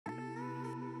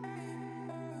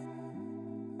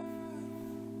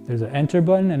there's an enter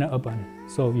button and an up button.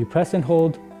 So if you press and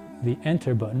hold the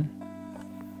enter button,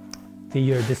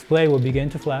 your display will begin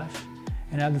to flash.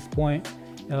 And at this point,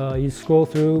 you scroll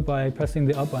through by pressing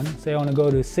the up button. Say I want to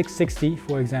go to 660,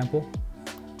 for example.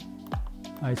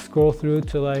 I scroll through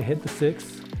till I hit the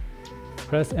 6,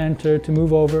 press enter to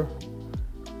move over,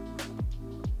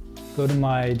 go to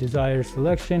my desired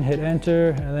selection, hit enter,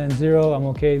 and then 0, I'm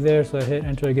okay there, so I hit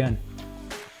enter again.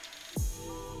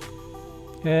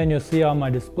 And you'll see on my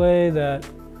display that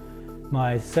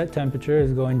my set temperature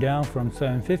is going down from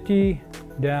 750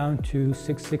 down to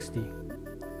 660.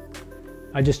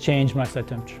 I just changed my set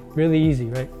temperature. Really easy,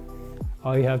 right?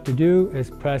 All you have to do is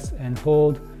press and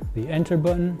hold the enter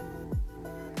button.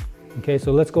 Okay,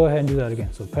 so let's go ahead and do that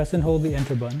again. So press and hold the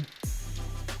enter button,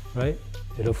 right?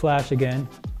 It'll flash again.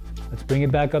 Let's bring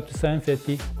it back up to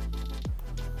 750.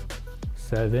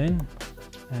 7,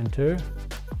 enter.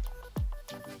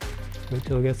 Wait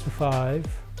till it gets to 5,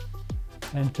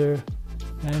 enter,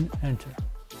 and enter.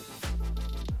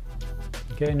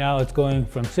 Okay, now it's going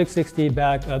from 660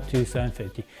 back up to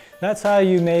 750. That's how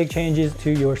you make changes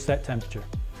to your set temperature.